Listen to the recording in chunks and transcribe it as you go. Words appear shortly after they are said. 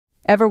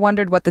Ever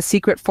wondered what the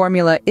secret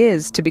formula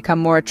is to become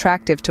more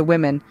attractive to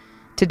women?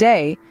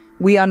 Today,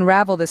 we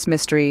unravel this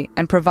mystery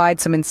and provide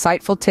some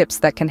insightful tips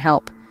that can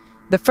help.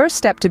 The first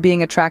step to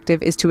being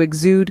attractive is to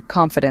exude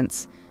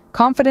confidence.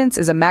 Confidence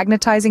is a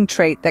magnetizing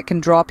trait that can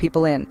draw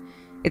people in.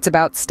 It's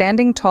about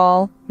standing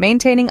tall,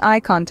 maintaining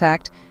eye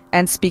contact,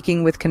 and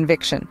speaking with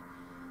conviction.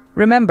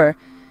 Remember,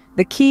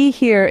 the key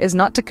here is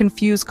not to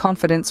confuse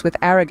confidence with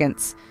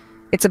arrogance.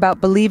 It's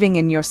about believing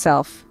in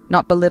yourself,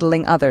 not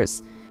belittling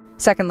others.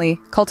 Secondly,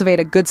 cultivate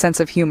a good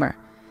sense of humor.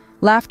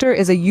 Laughter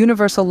is a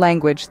universal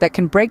language that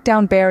can break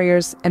down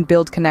barriers and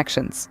build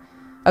connections.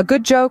 A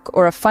good joke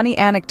or a funny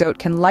anecdote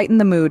can lighten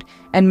the mood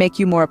and make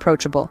you more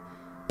approachable.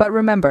 But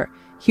remember,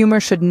 humor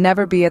should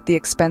never be at the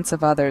expense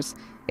of others.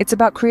 It's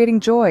about creating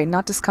joy,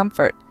 not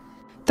discomfort.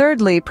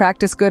 Thirdly,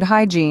 practice good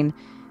hygiene.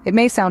 It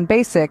may sound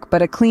basic,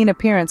 but a clean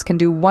appearance can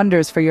do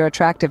wonders for your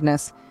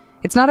attractiveness.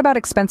 It's not about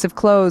expensive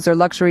clothes or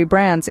luxury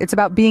brands. It's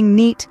about being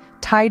neat,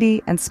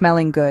 tidy, and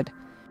smelling good.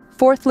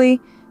 Fourthly,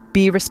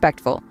 be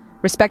respectful.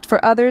 Respect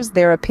for others,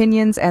 their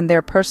opinions, and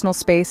their personal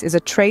space is a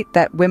trait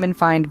that women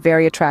find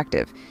very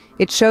attractive.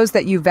 It shows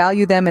that you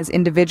value them as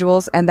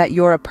individuals and that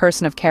you're a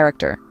person of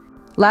character.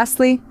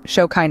 Lastly,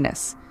 show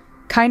kindness.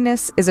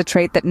 Kindness is a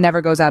trait that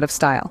never goes out of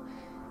style.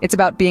 It's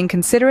about being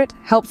considerate,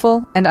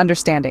 helpful, and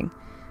understanding.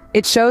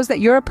 It shows that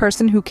you're a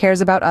person who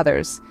cares about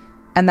others,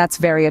 and that's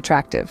very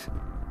attractive.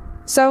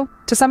 So,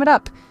 to sum it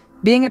up,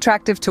 being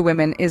attractive to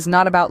women is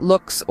not about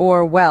looks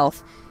or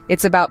wealth.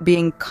 It's about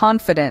being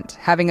confident,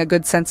 having a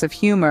good sense of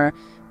humor,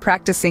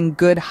 practicing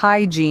good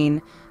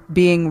hygiene,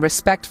 being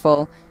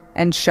respectful,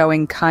 and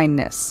showing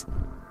kindness.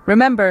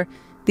 Remember,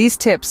 these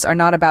tips are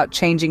not about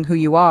changing who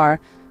you are,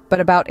 but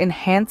about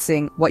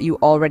enhancing what you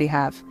already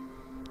have.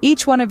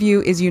 Each one of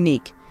you is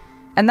unique,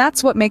 and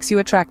that's what makes you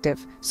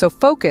attractive. So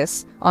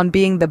focus on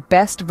being the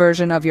best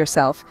version of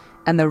yourself,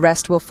 and the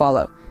rest will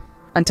follow.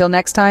 Until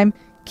next time,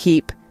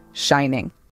 keep shining.